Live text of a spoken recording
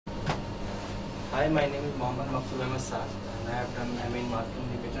Hi, my name is Mohammad Maqsood Ahmed Sar, and I have done MA in Mass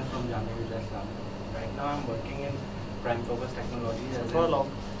Communication from Jamia Millia Islamia. Right now, I'm working in Prime Focus Technology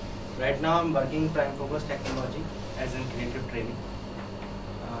Right now, I'm working in Prime Focus Technology as in creative training.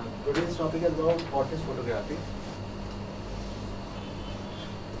 Today's topic is about what is photography.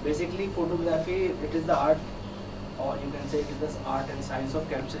 Basically, photography, it is the art, or you can say it is the art and science of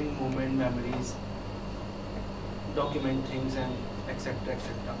capturing moment, memories, document things and etc.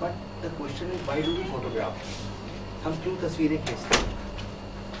 etc. But the question is, why do we photograph? हम क्यों तस्वीरें खींचते हैं?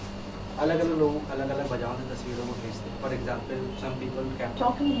 अलग अलग लोग अलग अलग वजहों से तस्वीरों को खींचते हैं. For example, some people can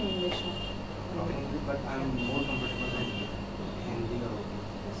Talking in English. talking English, but I am more comfortable with Hindi or Urdu.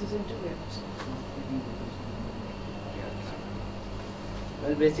 This is internet.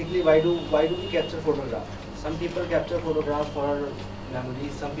 Well, basically, why do we capture photograph? Some people capture photograph for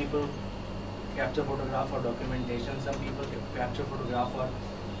memories. Some people capture photograph for documentation. Some people capture photograph for.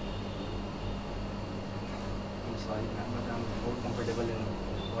 I'm sorry, ma'am, but I'm more comfortable in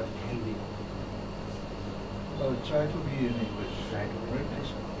what Hindi. Try to be in English. Try to be in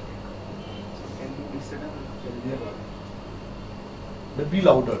English. So can you mix it up? Yeah. But be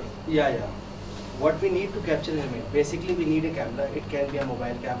louder. Yeah. What we need to capture an image? Basically, we need a camera. It can be a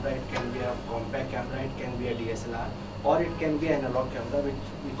mobile camera, it can be a compact camera, it can be a DSLR, or it can be an analog camera, which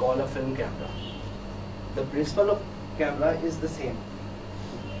we call a film camera. The principle of camera is the same.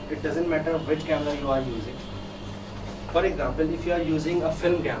 It doesn't matter which camera you are using. For example, if you are using a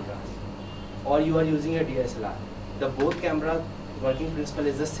film camera or you are using a DSLR, the both camera working principle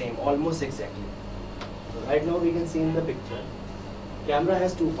is the same, almost exactly. Right now we can see in the picture, camera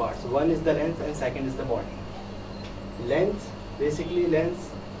has two parts. One is the lens and second is the body. Lens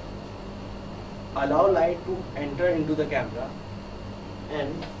allow light to enter into the camera,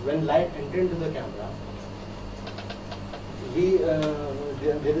 and when light enter into the camera,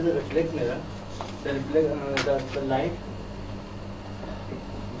 there is a reflect mirror. The light.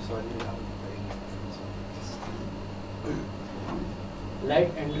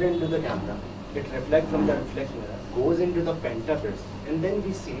 Light enter into the camera. It reflects from the reflex mirror, goes into the pentaprism, and then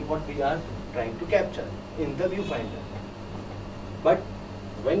we see what we are trying to capture in the viewfinder. But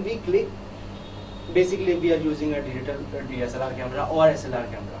when we click, basically we are using a digital DSLR camera or SLR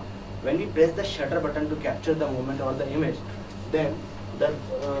camera. When we press the shutter button to capture the moment or the image, then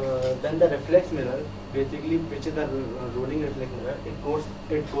the reflex mirror, basically which is the rolling reflex mirror,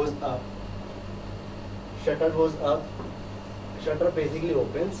 it goes up. Shutter goes up. Shutter basically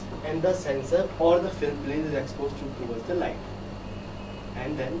opens, and the sensor or the film plane is exposed towards the light,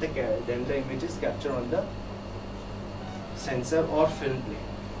 and then the image is captured on the sensor or film plane.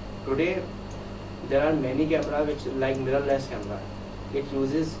 Today there are many cameras which like mirrorless camera. It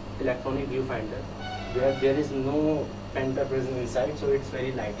uses electronic viewfinder where there is no pentaprism inside, so it's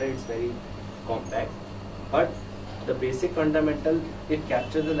very lighter, it's very compact. But the basic fundamental, it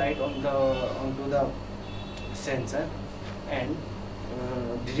captures the light onto the sensor, and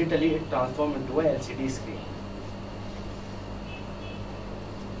digitally it transforms into a LCD screen.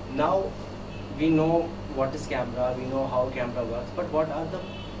 Now we know what is camera, we know how camera works, but what are the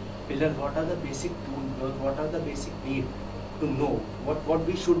pillars, what are the basic tools, what are the basic need to know, what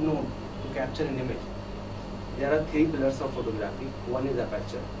we should know to capture an image? There are three pillars of photography. One is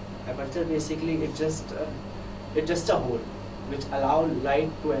aperture. Aperture basically it's just a hole which allow light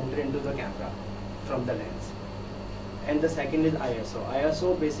to enter into the camera from the lens. And the second is ISO.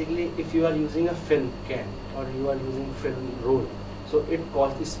 ISO basically, if you are using a film can or you are using film roll, so it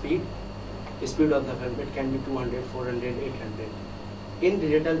calls the speed of the film. It can be 200, 400, 800. In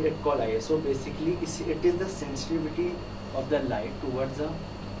digital, it called ISO. Basically, it is the sensitivity of the light towards the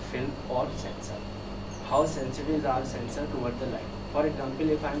film or sensor. How sensitive is our sensor towards the light? For example,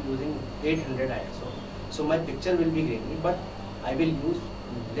 if I am using 800 ISO, so my picture will be grainy, but I will use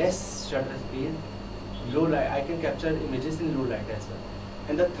less shutter speed. Low light, I can capture images in low light as well.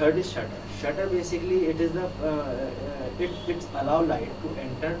 And the third is shutter. Shutter basically it is the it allow light to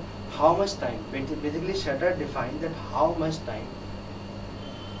enter. How much time? Basically shutter defines that how much time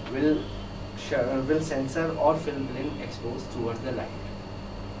will sensor or film plane expose towards the light.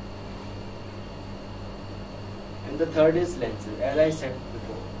 And the third is lenses. As I said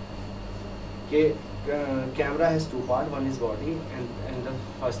before, okay, camera has two parts. One is body and the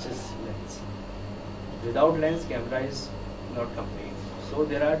first is lens. Without lens, camera is not complete. So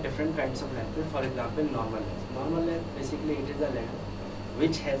there are different kinds of lenses. For example, normal lens. Normal lens, basically it is a lens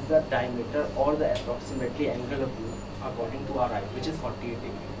which has the diameter or the approximately angle of view according to our eye, which is 48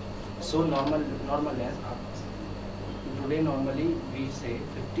 degrees. So normal lens. Today normally we say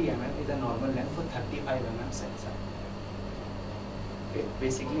 50 mm is a normal lens for 35 mm sensor.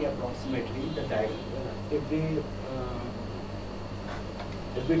 basically approximately the diagonal.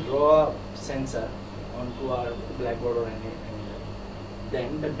 If we draw a sensor onto our blackboard or anywhere,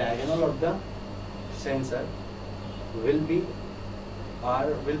 then the diagonal of the sensor will be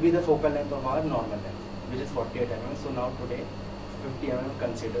the focal length of our normal lens, which is 48 mm. So now today 50 mm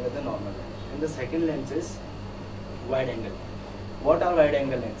considered as the normal lens. And the second lens is wide angle. What are wide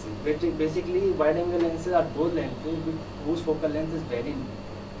angle lenses? Basically, wide angle lenses are those lenses whose focal length is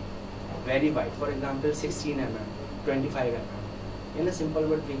very wide. For example, 16 mm, 25 mm. In a simple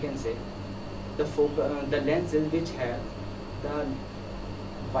word, we can say the lenses which have the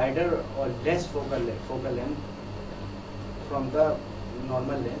wider or less focal length from the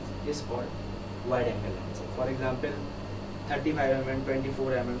normal lens is called wide angle lenses. For example, 35 mm,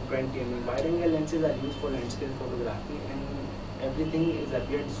 24 mm, 20 mm. Wide angle lenses are used for landscape photography, and everything is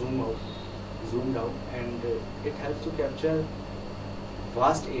appeared zoomed out, and it helps to capture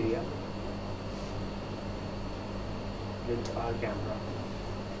vast area with our camera.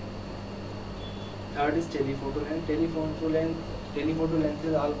 Third is telephoto lens. Telephoto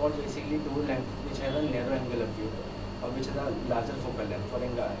lenses are called basically two lenses which have a narrow angle of view, or which has a larger focal length. For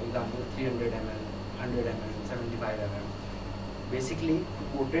example, 300 mm, 100 mm, 75 mm. Basically, to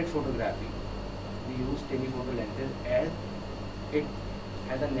portrait photography, we use telephoto lenses as it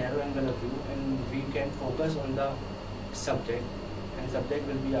has a narrow angle of view, and we can focus on the subject, and subject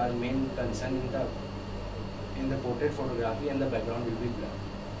will be our main concern in the portrait photography, and the background will be blurred.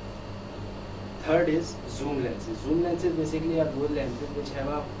 Third is zoom lenses. Zoom lenses basically are those lenses which have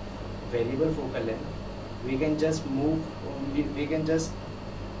a variable focal length. We can just move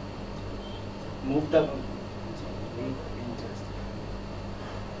the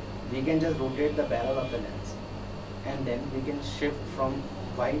we can just rotate the barrel of the lens, and then we can shift from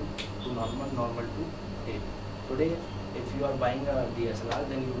wide to normal to tape. Today, if you are buying a DSLR,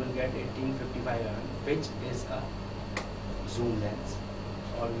 then you will get 1855 mm, which is a zoom lens,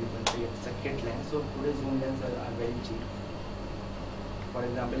 or you can say it's a kit lens. So today zoom lenses are very cheap. For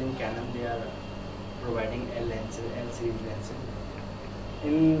example, in Canon they are providing L series lenses.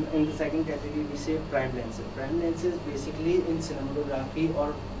 In the second category we say prime lenses. Prime lenses basically in cinematography,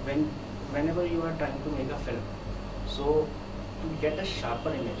 or whenever you are trying to make a film. So to get a sharper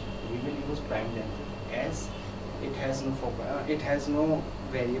image, we will use prime lenses, as it has no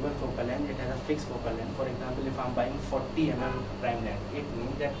variable focal length. It has a fixed focal length. For example, if I am buying 40 mm prime lens, it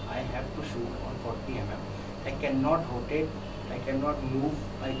means that I have to shoot on 40 mm. I cannot rotate, I cannot move,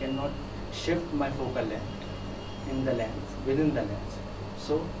 I cannot shift my focal length within the lens.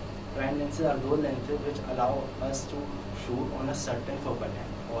 So prime lenses are those lenses which allow us to shoot on a certain focal length.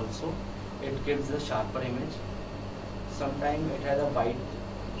 Also, it gives a sharper image. Sometimes it has a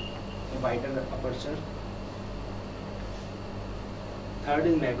wider aperture. Third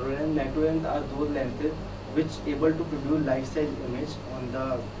is macro lens. Macro lens are those lenses which able to produce life-size image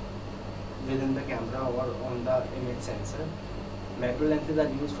within the camera or on the image sensor. Macro lenses are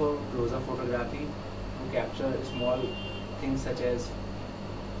used for close-up photography to capture small things such as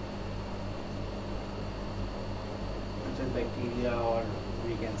bacteria, or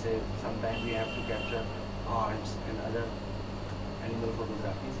we can say sometimes we have to capture ants and other animal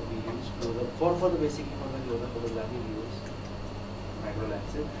photography. So we use close-up for the close-up photography we use macro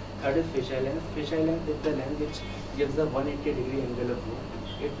lenses. Third is fisheye lens. Fisheye lens is the lens which gives the 180-degree angle of view.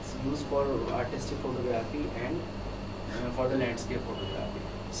 It's used for artistic photography and for the landscape photography.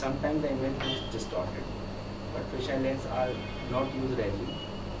 Sometimes the image is distorted, but fisheye lenses are not used rarely.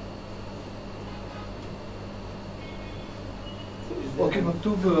 So Okay,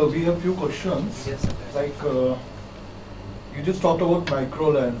 Maktub, we have few questions. Yes, sir. Like you just talked about micro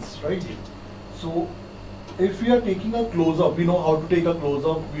lens, right? So if we are taking a close-up, we know how to take a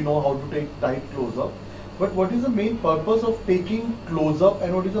close-up, we know how to take tight close-up. But what is the main purpose of taking close-up,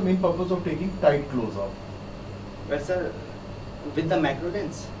 and what is the main purpose of taking tight close-up? Well, sir, with the macro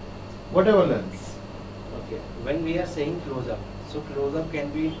lens. Whatever lens. Okay. When we are saying close-up, so close-up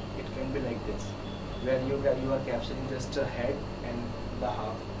can be like this, where you are capturing just a head and the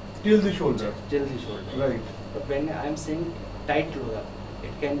half. Till the shoulder. Till the shoulder. Right. But when I am saying tight close-up,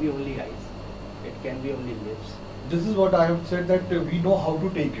 it can be only eyes, it can be only lips. This is what I have said, that we know how to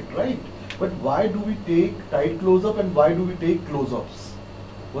take it, right? But why do we take tight close-up and why do we take close-ups?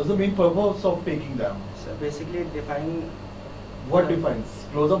 What's the main purpose of taking them? So basically define What defines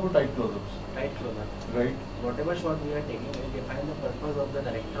close-up or tight close-ups? tight close-up. Right. Whatever shot we are taking, it defines the purpose of the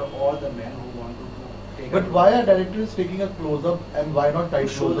director or the man who want to take. But why a director is taking a close-up and why not tight to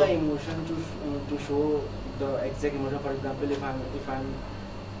show the close-up? emotion, to show the exact emotion. For example, if I'm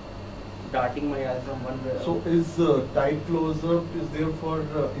darting my eye from one way. So is tight close-up is there for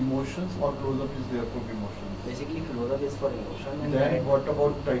emotions or close-up is there for emotions? Basically, close-up is for emotion. And Then what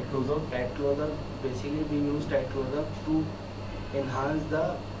about tight close-up? tight close-up, basically we use tight close-up to enhance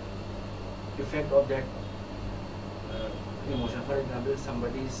the effect of that emotion. For example,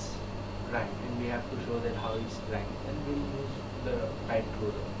 somebody is crying and we have to show that how he's crying, and we'll use the tight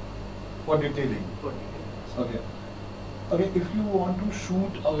close-up For detailing. for details. Okay. Okay, if you want to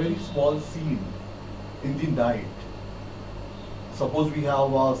shoot a very small scene in the night, suppose we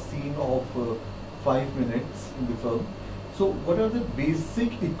have a scene of 5 minutes in the film. So what are the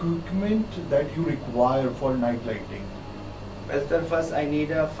basic equipment that you require for night lighting? Well, sir, first I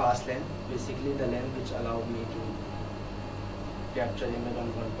need a fast lens, basically the lens which allowed me to capture image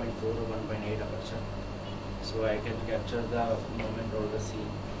on 1.4 or 1.8 aperture. So I can capture the moment or the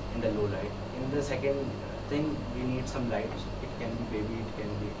scene in the low light. In the second thing, we need some lights. It can be baby, it can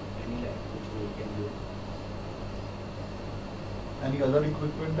be any light which we can use. Any other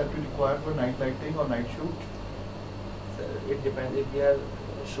equipment that we require for night lighting or night shoot? So it depends. If we are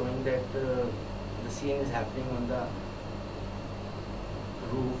showing that the scene is happening on the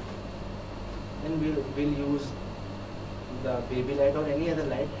roof, then we'll use the baby light or any other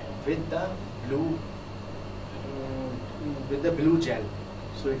light with the blue gel,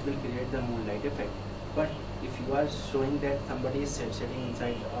 so it will create the moonlight effect. But if you are showing that somebody is sitting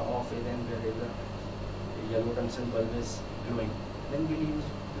inside an office and there is a yellow tungsten bulb is glowing, then we'll use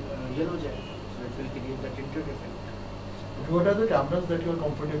yellow gel, so it will create the tinted effect. Okay, what are the cameras that you are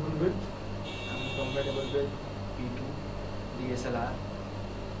comfortable with? I'm compatible with P2, DSLR,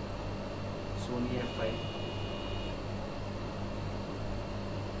 Sony F5,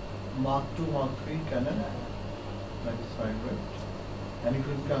 Mark II, Mark III, Canon? That is fine, right? Any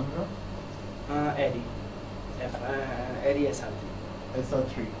film camera? Arri, Arri SR3.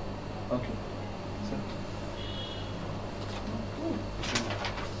 SR3. Okay.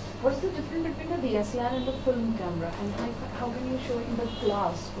 What's the difference between the DSLR and the film camera, and how can you show in the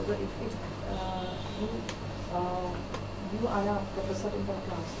class? Whether if you are a professor in the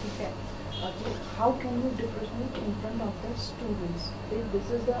class, okay? So how can you differentiate in front of the students? If this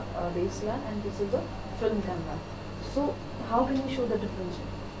is the DSLR and this is the film camera, so how can you show the difference?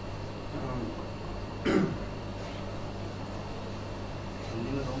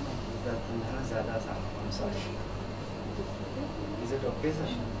 Hindi में कहूँ समझाना ज़्यादा आसान है. I'm sorry. Is it okay, sir?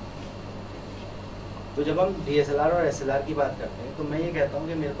 तो जब हम DSLR और SLR की बात करते हैं, तो मैं ये कहता हूँ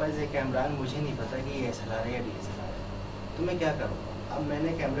कि मेरे पास एक कैमरा है, मुझे नहीं पता कि ये SLR है या DSLR है, तो मैं क्या करूँगा? अब मैंने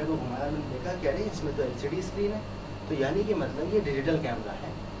कैमरे को घुमाया, मैंने देखा कि अरे इसमें तो LCD स्क्रीन है, तो यानी कि मतलब ये डिजिटल कैमरा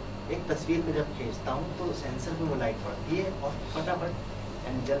है. एक तस्वीर पे जब खींचता हूँ तो सेंसर पे वो लाइट पड़ती है और फटाफट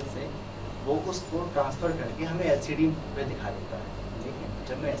एंजल से वो उसको ट्रांसफ़र करके हमें LCD पे दिखा देता है. लेकिन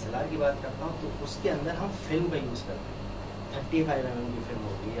जब मैं SLR की बात करता हूँ तो उसके अंदर हम फिल्म का यूज़ करते हैं. 35 mm की फिल्म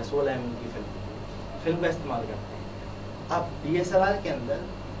होगी या 16 mm की फिल्म होगी, फिल्म का इस्तेमाल करते हैं. अब DSLR के अंदर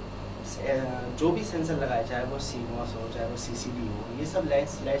जो भी सेंसर लगाए, चाहे वो CMOS हो, चाहे वो CCD हो, ये सब लाइट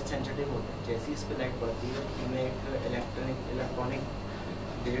सेंसिटिव होते हैं. जैसे इस पर लाइट पड़ती है इनमें एक इलेक्ट्रॉनिक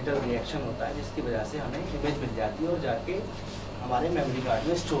डिजिटल रिएक्शन होता है, जिसकी वजह से हमें इमेज मिल जाती है और जाके हमारे मेमोरी कार्ड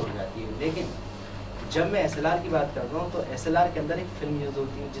में स्टोर हो जाती है. लेकिन जब मैं SLR की बात करता हूँ तो SLR के अंदर एक फिल्म यूज़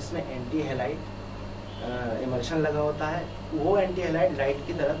होती है जिसमें एंटी हेलाइट इमर्शन लगा होता है. वो एंटी हेलाइट लाइट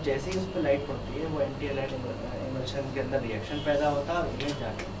की तरफ जैसे ही उस पर लाइट पड़ती है, वो एंटी हेलाइट इमर्शन के अंदर रिएक्शन पैदा होता है और इमेज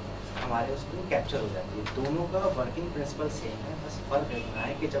जाके हमारे उसमें कैप्चर हो जाती है. दोनों का वर्किंग प्रिंसिपल सेम है, बस फ़र्क इतना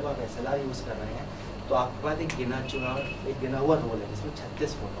है कि जब आप SLR यूज़ कर रहे हैं तो आपके पास एक गिना हुआ रोल है जिसमें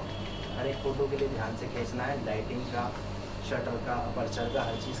 36 फोटो. हर एक फ़ोटो के लिए ध्यान से खींचना है, लाइटिंग का, शटर का, अपर्चर का,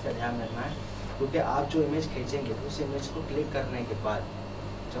 हर चीज़ का ध्यान रखना है, क्योंकि आप जो इमेज खींचेंगे उस इमेज को क्लिक करने के बाद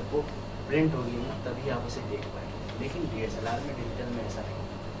जब वो प्रिंट होगी ना तभी आप उसे देख पाएंगे. लेकिन DSLR में, डिजिटल में ऐसा नहीं.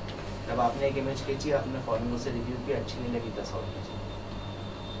 जब आपने एक इमेज खींची, आपने फ़ौरन उसे रिव्यू किया, अच्छी नहीं लगी, 10 और खींची.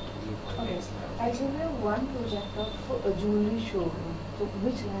 Okay. I do have one project of a jewelry showroom. So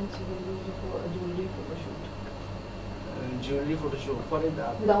which lens you will use for a jewelry photo shoot? Jewelry photo shoot for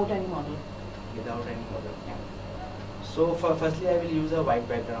example. Without any model. Without any model. So firstly I will use a white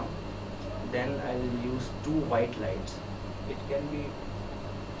background. Then I will use 2 white lights. It can be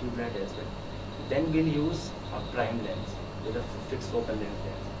tube light as well. Then we'll use a prime lens with a fixed focal length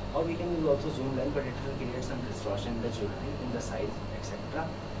lens. Or we can use also zoom lens, but it will create some distortion in the jewelry, in the size, etc.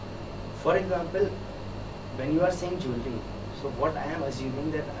 For example, when you are saying jewelry, so what I am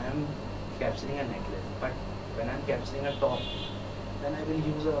assuming that I am capturing a necklace, but when I am capturing a top, then I will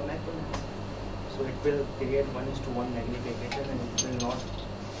use a macro lens. So it will create 1:1 magnification and it will not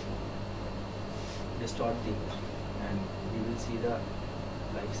distort the image, and we will see the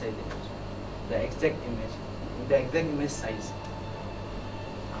life size image. the exact image size.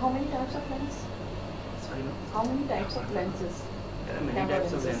 How many types of lens? Sorry, no? How many types of lenses? There are many Camera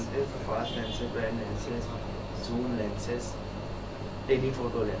types of lenses. lenses: fast lenses, wide lenses, zoom lenses,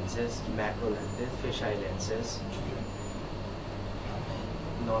 telephoto lenses, macro lenses, fisheye lenses,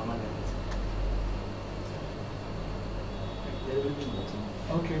 normal lenses. There will be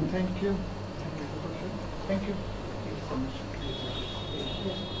more. Okay, thank you. Thank you.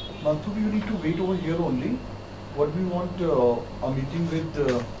 Manthu, you need to wait over here only. What we want a meeting with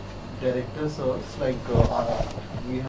directors, like